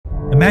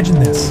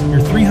Imagine this,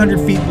 you're 300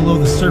 feet below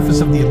the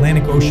surface of the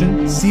Atlantic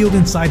Ocean, sealed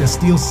inside a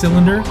steel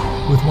cylinder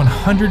with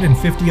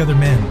 150 other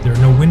men. There are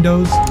no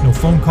windows, no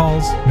phone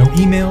calls, no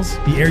emails.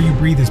 The air you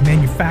breathe is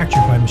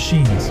manufactured by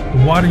machines.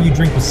 The water you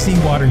drink was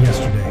seawater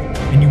yesterday,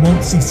 and you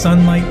won't see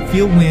sunlight,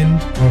 feel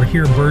wind, or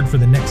hear a bird for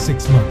the next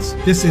 6 months.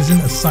 This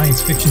isn't a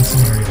science fiction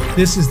scenario.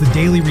 This is the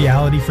daily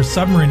reality for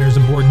submariners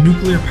aboard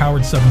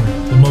nuclear-powered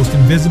submarines, the most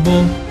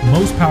invisible,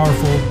 most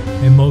powerful,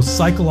 and most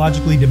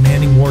psychologically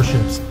demanding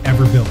warships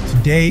ever built.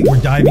 Today,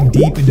 we're diving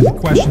deep into the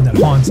question that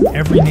haunts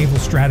every naval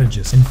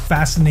strategist and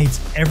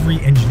fascinates every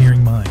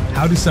engineering mind.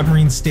 How do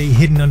submarines stay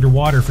hidden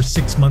underwater for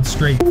 6 months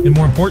straight? And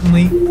more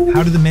importantly,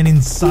 how do the men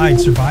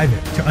inside survive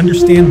it? To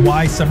understand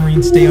why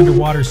submarines stay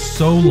underwater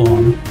so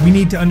long, we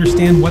need to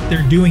understand what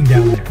they're doing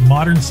down there.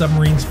 Modern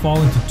submarines fall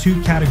into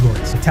two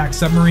categories: attack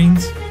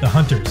submarines, the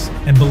hunters,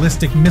 and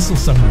ballistic missile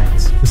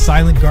submarines, the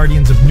silent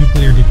guardians of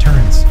nuclear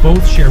deterrence.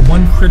 Both share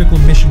one critical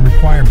mission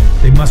requirement: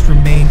 they must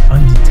remain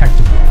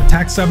undetectable.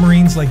 Attack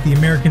submarines like the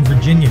American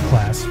Virginia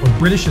class or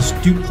British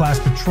Astute class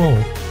patrol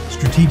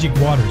strategic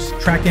waters,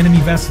 track enemy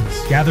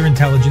vessels, gather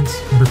intelligence,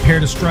 and prepare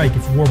to strike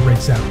if war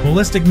breaks out.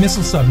 Ballistic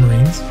missile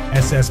submarines,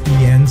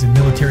 SSBNs in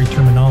military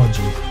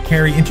terminology,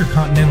 carry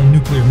intercontinental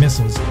nuclear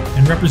missiles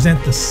and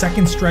represent the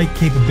second strike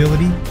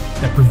capability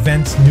that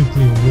prevents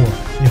nuclear war.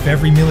 If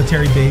every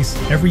military base,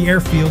 every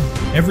airfield,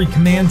 every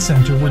command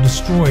center were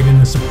destroyed in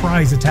a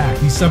surprise attack,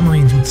 these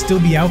submarines would still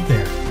be out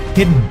there,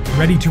 hidden,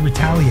 ready to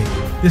retaliate.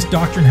 This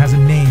doctrine has a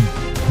name: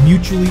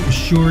 mutually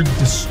assured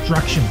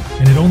destruction,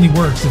 and it only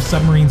works if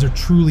submarines are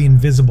truly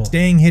invisible.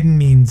 Staying hidden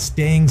means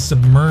staying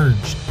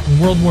submerged. In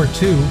World War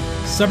II,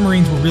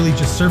 submarines were really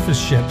just surface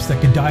ships that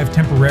could dive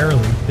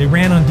temporarily. They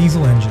ran on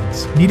diesel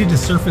engines, needed to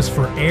surface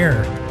for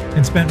air,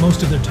 and spent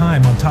most of their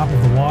time on top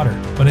of the water.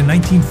 But in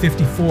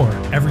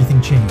 1954,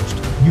 everything changed.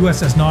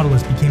 USS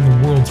Nautilus became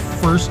the world's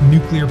first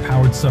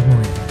nuclear-powered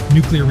submarine.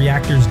 Nuclear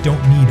reactors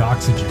don't need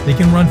oxygen. They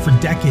can run for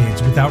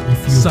decades without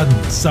refueling.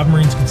 Suddenly,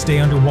 submarines could stay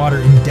underwater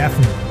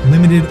indefinitely,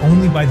 limited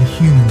only by the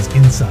humans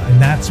inside.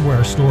 And that's where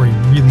our story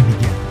really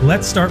begins.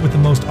 Let's start with the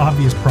most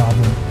obvious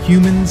problem.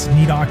 Humans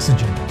need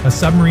oxygen. A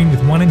submarine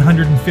with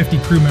 150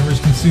 crew members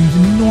consumes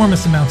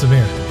enormous amounts of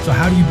air. So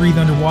how do you breathe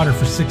underwater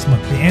for 6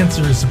 months? The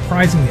answer is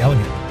surprisingly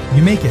elegant.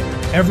 You make it.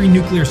 Every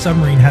nuclear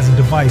submarine has a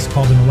device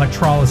called an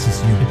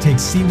electrolysis unit. It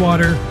takes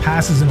seawater,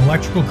 passes an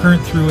electrical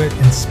current through it,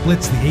 and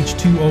splits the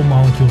H2O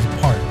molecules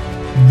apart.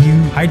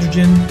 New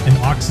hydrogen and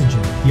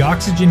oxygen. The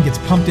oxygen gets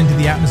pumped into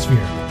the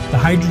atmosphere. The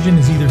hydrogen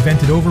is either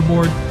vented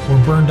overboard or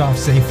burned off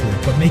safely.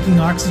 But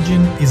making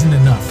oxygen isn't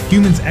enough.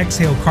 Humans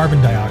exhale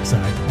carbon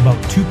dioxide, about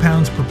 2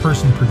 pounds per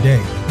person per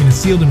day. In a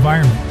sealed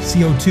environment,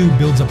 CO2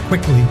 builds up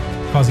quickly,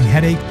 causing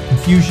headache,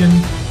 confusion,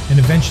 and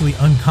eventually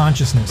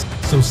unconsciousness.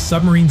 So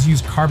submarines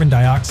use carbon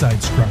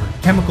dioxide scrubber,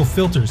 chemical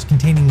filters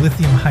containing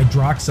lithium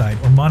hydroxide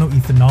or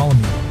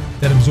monoethanolamine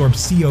that absorb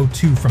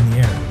CO2 from the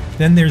air.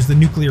 Then there's the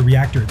nuclear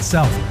reactor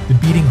itself, the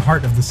beating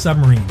heart of the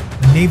submarine.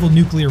 A naval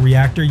nuclear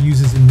reactor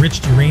uses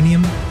enriched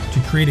uranium to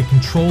create a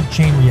controlled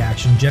chain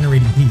reaction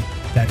generating heat.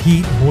 That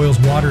heat boils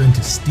water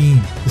into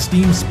steam. The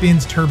steam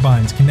spins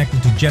turbines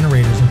connected to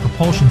generators and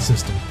propulsion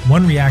system.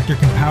 One reactor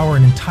can power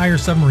an entire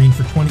submarine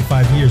for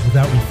 25 years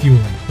without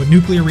refueling. But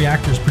nuclear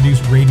reactors produce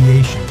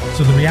radiation,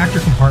 so the reactor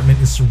compartment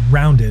is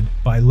surrounded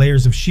by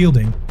layers of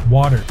shielding,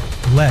 water,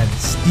 lead,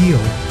 steel,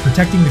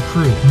 protecting the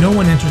crew. No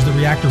one enters the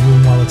reactor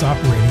room while it's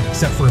operating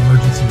except for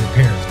emergency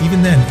repairs.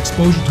 Even then,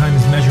 exposure time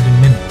is measured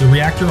in minutes. The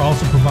reactor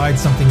also provides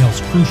something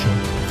else crucial: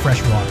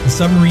 fresh water. The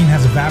submarine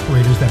has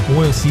evaporators that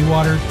boil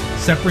seawater,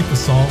 separate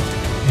the salt,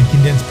 and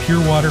condense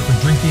pure water for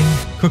drinking,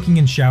 cooking,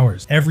 and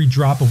showers. Every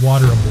drop of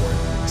water aboard,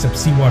 except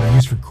seawater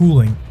used for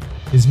cooling,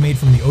 is made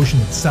from the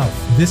ocean itself.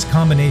 This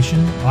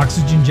combination,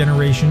 oxygen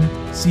generation,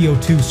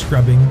 CO2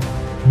 scrubbing,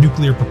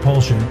 nuclear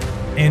propulsion,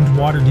 and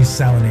water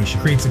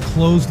desalination, creates a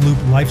closed-loop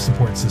life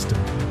support system.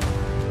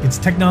 It's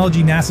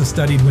technology NASA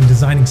studied when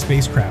designing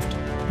spacecraft.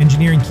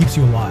 Engineering keeps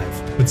you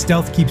alive, but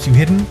stealth keeps you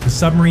hidden. The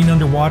submarine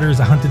underwater is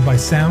hunted by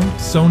sound.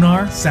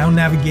 Sonar, sound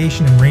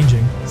navigation, and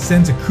ranging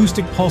sends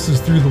acoustic pulses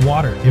through the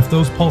water. If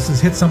those pulses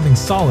hit something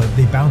solid,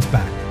 they bounce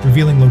back,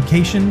 revealing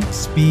location,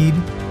 speed,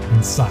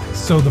 and size.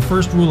 So the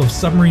first rule of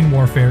submarine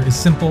warfare is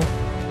simple: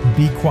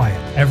 be quiet.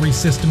 Every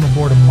system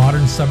aboard a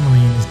modern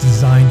submarine is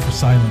designed for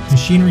silence.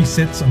 Machinery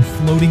sits on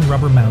floating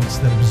rubber mounts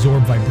that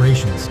absorb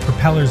vibrations.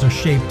 Propellers are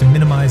shaped to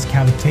minimize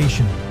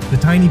cavitation, the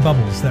tiny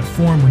bubbles that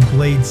form when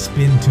blades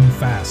spin too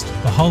fast.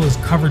 The hull is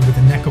covered with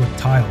anechoic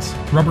tiles,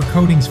 rubber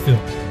coatings filled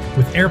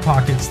with air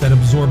pockets that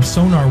absorb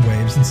sonar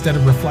waves instead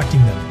of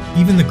reflecting them.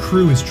 Even the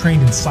crew is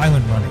trained in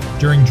silent running.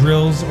 During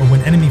drills or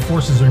when enemy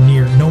forces are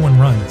near, no one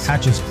runs.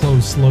 Hatches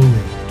close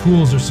slowly.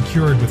 Tools are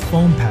secured with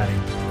foam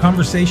padding.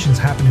 Conversations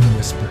happen in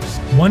whispers.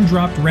 One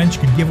dropped wrench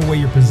could give away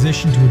your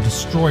position to a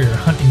destroyer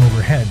hunting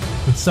overhead.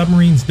 But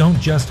submarines don't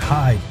just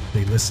hide,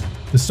 they listen.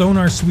 The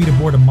sonar suite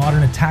aboard a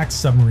modern attack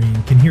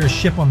submarine can hear a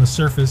ship on the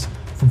surface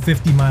from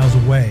 50 miles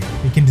away.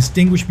 It can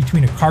distinguish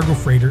between a cargo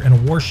freighter and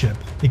a warship.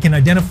 It can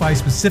identify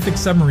specific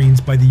submarines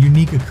by the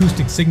unique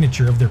acoustic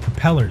signature of their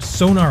propellers.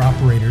 Sonar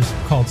operators,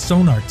 called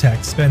sonar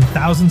techs, spend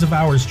thousands of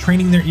hours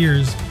training their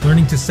ears,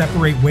 learning to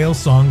separate whale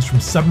songs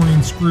from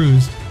submarine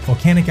screws,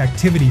 volcanic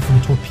activity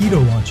from torpedo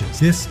launches.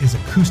 This is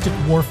acoustic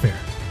warfare,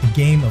 a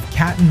game of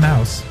cat and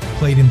mouse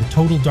played in the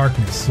total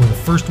darkness, where the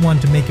first one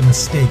to make a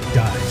mistake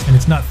dies. And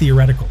it's not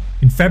theoretical.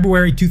 In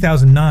February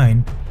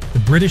 2009, the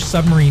British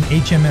submarine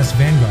HMS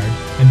Vanguard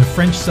and the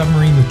French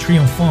submarine Le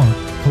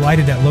Triomphant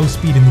collided at low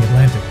speed in the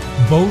Atlantic.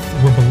 Both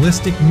were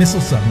ballistic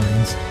missile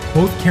submarines,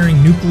 both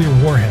carrying nuclear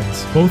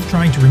warheads, both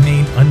trying to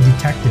remain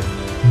undetected.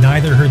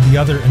 Neither heard the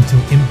other until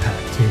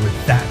impact. They were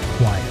that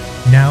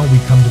quiet. Now we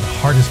come to the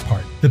hardest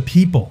part, the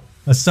people.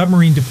 A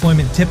submarine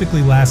deployment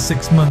typically lasts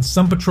 6 months.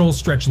 Some patrols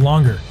stretch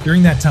longer.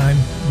 During that time,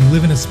 you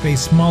live in a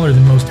space smaller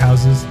than most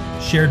houses,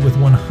 shared with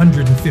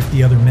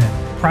 150 other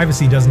men.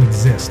 Privacy doesn't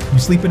exist. You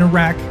sleep in a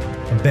rack,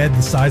 a bed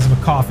the size of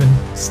a coffin,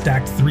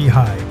 stacked 3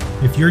 high.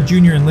 If you're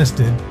junior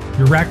enlisted,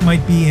 your rack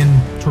might be in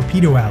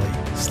Torpedo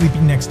Alley,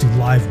 sleeping next to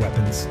live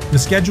weapons. The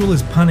schedule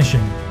is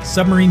punishing.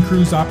 Submarine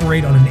crews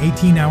operate on an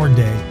 18-hour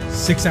day,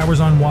 6 hours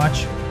on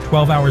watch,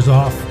 12 hours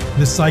off.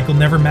 This cycle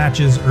never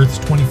matches Earth's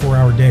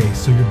 24-hour day,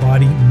 so your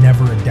body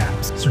never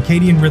adapts.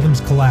 Circadian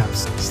rhythms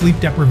collapse. Sleep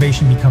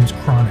deprivation becomes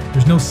chronic.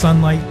 There's no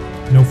sunlight,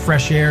 no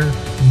fresh air,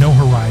 no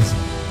horizon.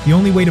 The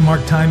only way to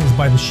mark time is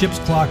by the ship's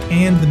clock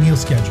and the meal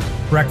schedule.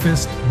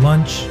 Breakfast,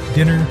 lunch,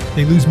 dinner,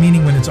 they lose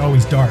meaning when it's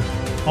always dark.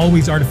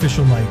 Always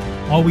artificial light.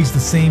 Always the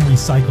same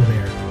recycled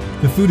air.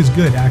 The food is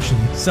good,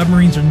 actually.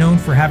 Submarines are known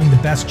for having the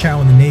best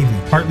chow in the Navy,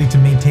 partly to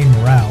maintain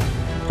morale,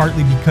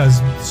 partly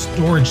because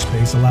storage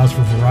space allows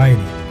for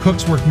variety.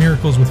 Cooks work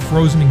miracles with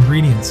frozen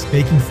ingredients,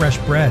 baking fresh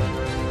bread,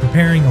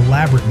 preparing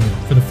elaborate meal.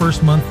 For the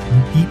first month,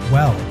 you eat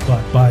well,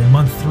 but by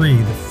month 3,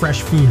 the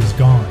fresh food is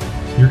gone.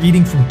 You're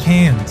eating from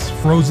cans,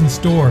 frozen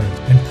stores,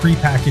 and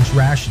prepackaged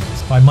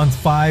rations. By month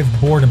 5,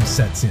 boredom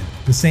sets in.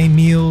 The same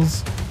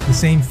meals, the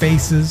same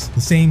faces,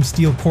 the same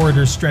steel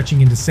corridors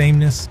stretching into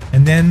sameness.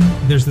 And then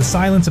there's the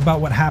silence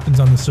about what happens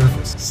on the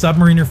surface.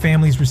 Submariner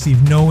families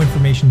receive no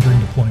information during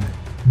deployment.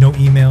 No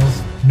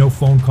emails, no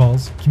phone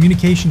calls.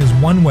 Communication is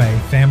one way.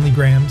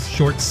 Familygrams,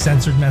 short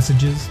censored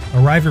messages,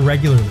 arrive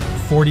irregularly,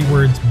 40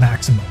 words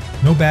maximum.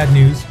 No bad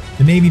news.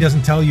 The Navy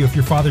doesn't tell you if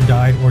your father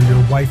died or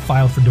your wife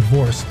filed for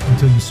divorce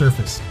until you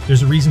surface.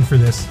 There's a reason for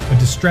this. A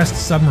distressed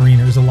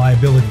submariner is a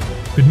liability.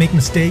 Could make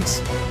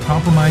mistakes,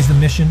 compromise the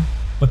mission,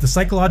 but the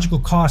psychological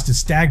cost is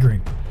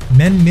staggering.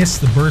 Men miss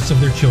the births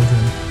of their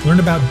children, learn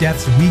about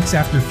deaths weeks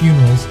after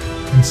funerals,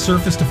 and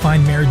surface to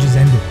find marriages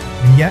ended.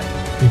 And yet,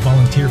 they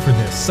volunteer for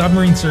this.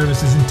 Submarine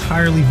service is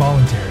entirely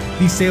voluntary.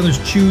 These sailors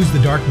choose the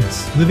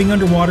darkness. Living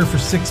underwater for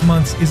 6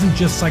 months isn't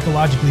just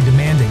psychologically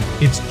demanding,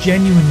 it's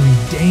genuinely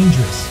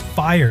dangerous.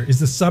 Fire is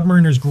the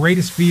submariner's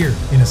greatest fear.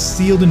 In a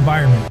sealed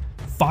environment,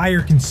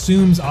 fire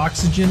consumes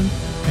oxygen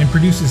and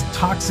produces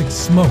toxic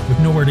smoke with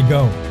nowhere to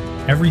go.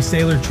 Every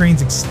sailor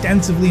trains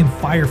extensively in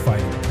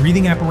firefighting.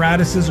 Breathing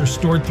apparatuses are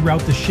stored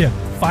throughout the ship.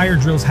 Fire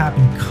drills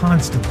happen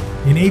constantly.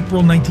 In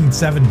April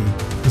 1970,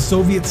 the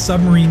Soviet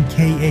submarine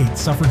K-8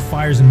 suffered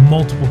fires in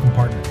multiple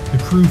compartments. The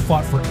crew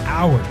fought for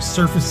hours,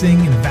 surfacing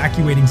and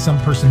evacuating some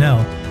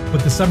personnel,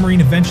 but the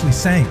submarine eventually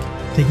sank,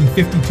 taking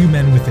 52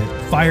 men with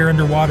it. Fire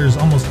underwater is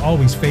almost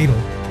always fatal.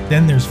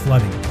 Then there's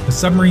flooding. The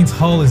submarine's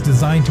hull is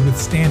designed to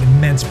withstand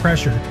immense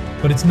pressure,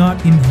 but it's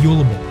not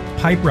inviolable.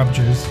 Pipe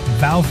ruptures,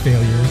 valve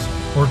failures,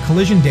 or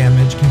collision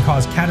damage can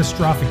cause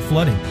catastrophic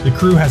flooding. The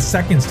crew has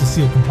seconds to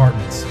seal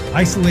compartments,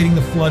 isolating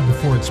the flood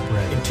before it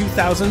spread. In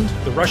 2000,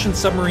 the Russian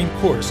submarine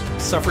Kursk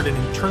suffered an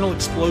internal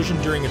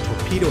explosion during a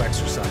torpedo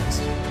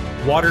exercise.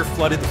 Water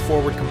flooded the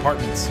forward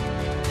compartments.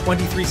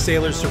 23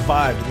 sailors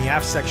survived in the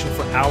aft section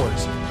for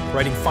hours,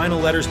 writing final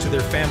letters to their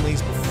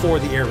families before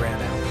the air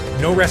ran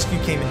out. No rescue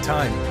came in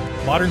time.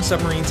 Modern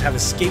submarines have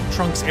escape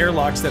trunks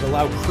airlocks that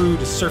allow crew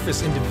to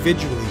surface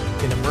individually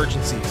in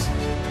emergencies.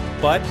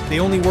 But they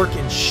only work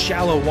in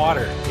shallow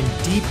water.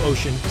 In deep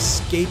ocean,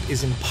 escape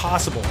is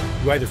impossible.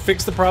 You either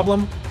fix the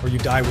problem or you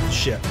die with the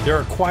ship. There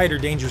are quieter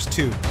dangers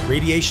too.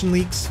 Radiation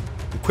leaks,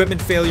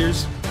 equipment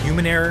failures,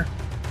 human error.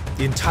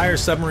 The entire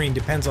submarine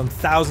depends on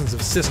thousands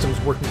of systems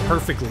working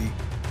perfectly,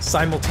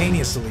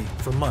 simultaneously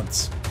for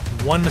months.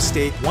 One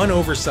mistake, one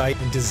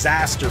oversight, and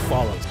disaster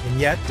follows. And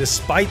yet,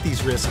 despite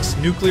these risks,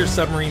 nuclear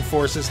submarine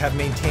forces have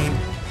maintained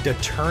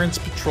deterrence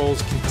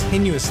patrols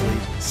continuously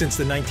since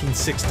the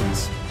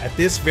 1960s. At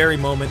this very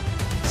moment,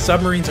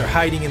 submarines are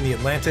hiding in the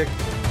Atlantic,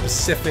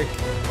 Pacific,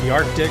 the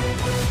Arctic.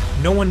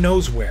 No one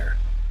knows where.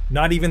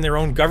 Not even their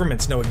own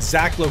governments know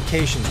exact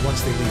locations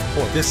once they leave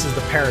port. This is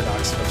the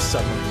paradox of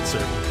submarine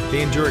service.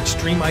 They endure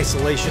extreme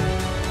isolation,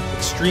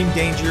 extreme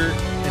danger,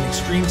 and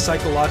extreme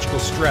psychological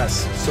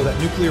stress so that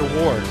nuclear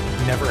war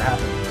never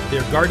happened. They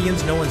are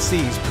guardians no one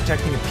sees,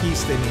 protecting a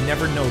peace they may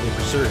never know they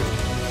preserved.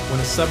 When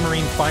a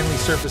submarine finally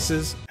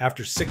surfaces,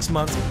 after 6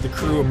 months, the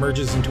crew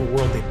emerges into a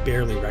world they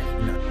barely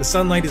recognize. The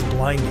sunlight is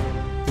blinding.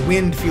 The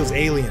wind feels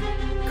alien.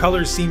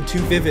 colors seem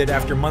too vivid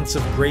after months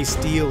of gray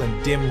steel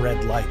and dim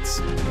red lights.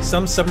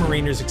 Some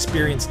submariners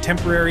experience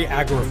temporary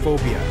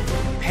agoraphobia,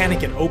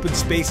 panic at open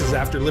spaces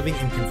after living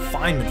in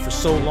confinement for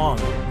so long.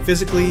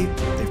 Physically,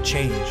 they've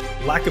changed.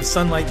 Lack of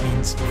sunlight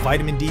means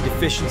vitamin D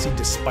deficiency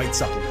despite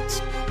supplements.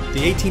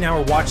 The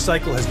 18-hour watch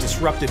cycle has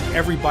disrupted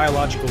every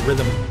biological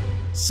rhythm.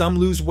 Some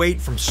lose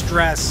weight from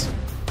stress,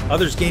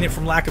 others gain it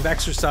from lack of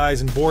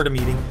exercise and boredom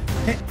eating.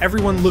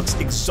 Everyone looks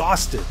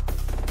exhausted.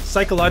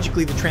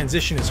 Psychologically, the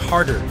transition is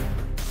harder.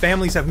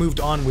 Families have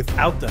moved on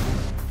without them.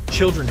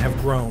 Children have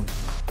grown.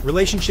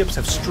 Relationships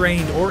have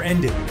strained or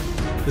ended.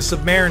 The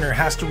submariner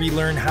has to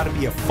relearn how to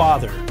be a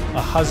father,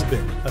 a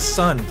husband, a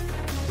son,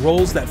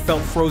 roles that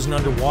felt frozen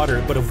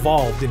underwater but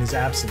evolved in his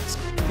absence.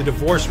 The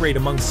divorce rate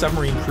among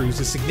submarine crews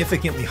is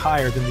significantly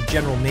higher than the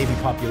general Navy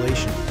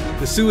population.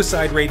 The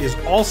suicide rate is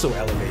also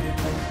elevated.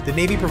 The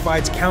Navy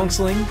provides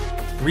counseling,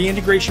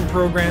 reintegration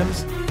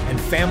programs, and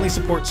family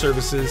support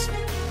services,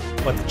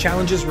 but the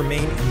challenges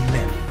remain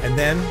immense. And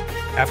then,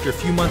 after a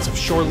few months of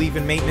shore leave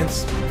and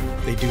maintenance,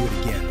 they do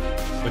it again.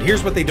 But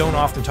here's what they don't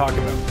often talk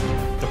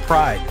about: the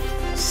pride.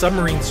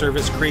 Submarine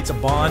service creates a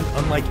bond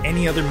unlike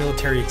any other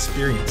military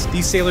experience.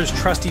 These sailors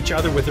trust each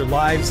other with their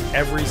lives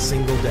every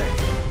single day.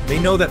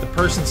 They know that the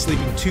person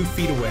sleeping 2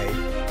 feet away,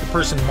 the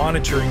person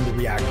monitoring the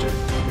reactor,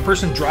 the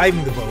person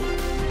driving the boat,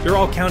 they're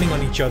all counting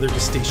on each other to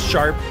stay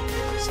sharp,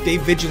 stay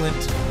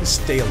vigilant, and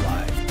stay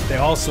alive. They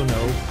also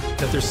know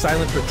that their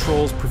silent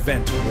patrols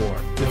prevent war.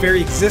 The very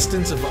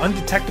existence of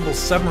undetectable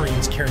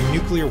submarines carrying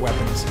nuclear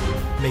weapons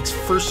makes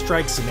first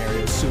strike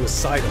scenarios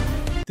suicidal.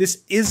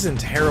 This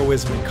isn't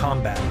heroism in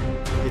combat.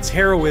 It's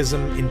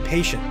heroism in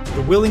patience,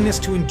 the willingness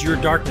to endure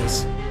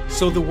darkness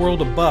so the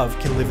world above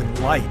can live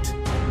in light.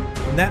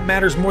 And that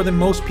matters more than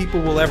most people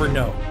will ever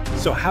know.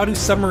 So how do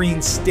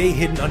submarines stay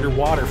hidden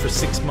underwater for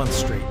 6 months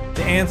straight?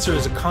 The answer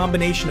is a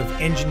combination of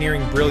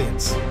engineering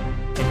brilliance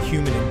and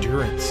human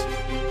endurance.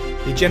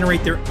 They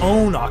generate their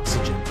own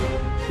oxygen.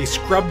 They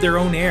scrub their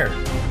own air.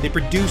 They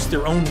produce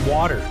their own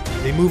water.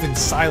 They move in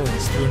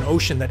silence through an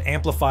ocean that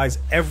amplifies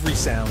every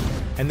sound,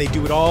 and they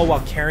do it all while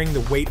carrying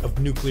the weight of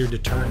nuclear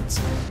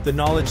deterrence. The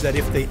knowledge that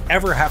if they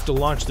ever have to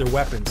launch their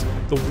weapons,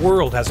 the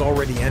world has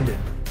already ended.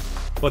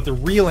 But the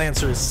real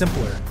answer is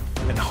simpler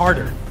and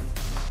harder.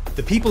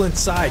 The people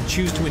inside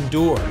choose to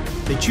endure.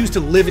 They choose to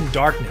live in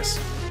darkness.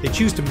 They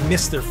choose to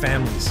miss their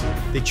families.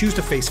 They choose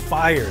to face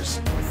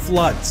fires,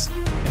 floods,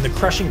 and the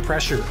crushing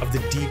pressure of the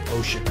deep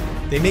ocean.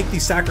 They make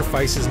these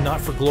sacrifices not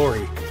for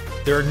glory.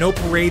 There are no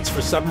parades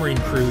for submarine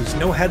crews,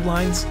 no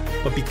headlines,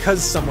 but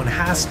because someone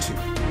has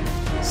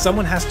to.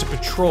 Someone has to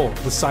patrol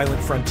the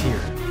silent frontier.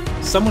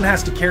 Someone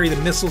has to carry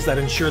the missiles that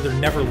ensure they're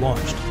never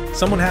launched.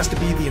 Someone has to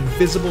be the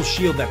invisible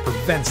shield that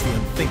prevents the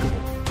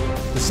unthinkable.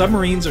 The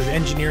submarines are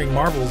engineering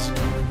marvels,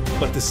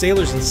 but the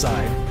sailors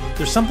inside,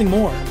 there's something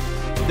more.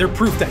 They're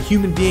proof that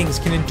human beings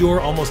can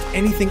endure almost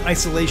anything: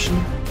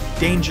 isolation,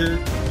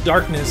 danger,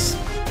 darkness,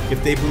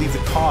 if they believe the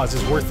cause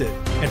is worth it.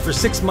 And for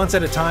 6 months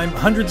at a time,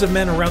 hundreds of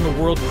men around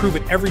the world prove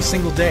it every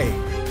single day.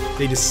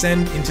 They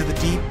descend into the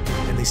deep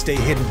and they stay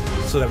hidden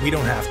so that we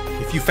don't have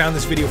to. If you found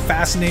this video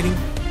fascinating,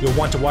 you'll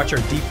want to watch our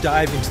deep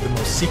dive into the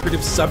most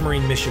secretive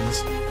submarine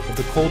missions of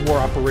the Cold War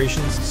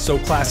operations, so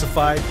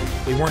classified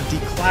they weren't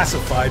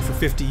declassified for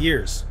 50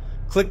 years.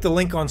 Click the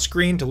link on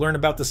screen to learn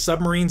about the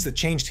submarines that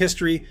changed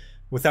history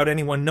without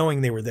anyone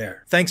knowing they were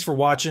there. Thanks for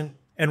watching,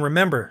 and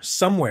remember,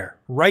 somewhere,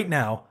 right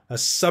now, a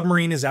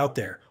submarine is out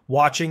there,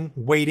 watching,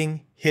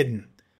 waiting, hidden.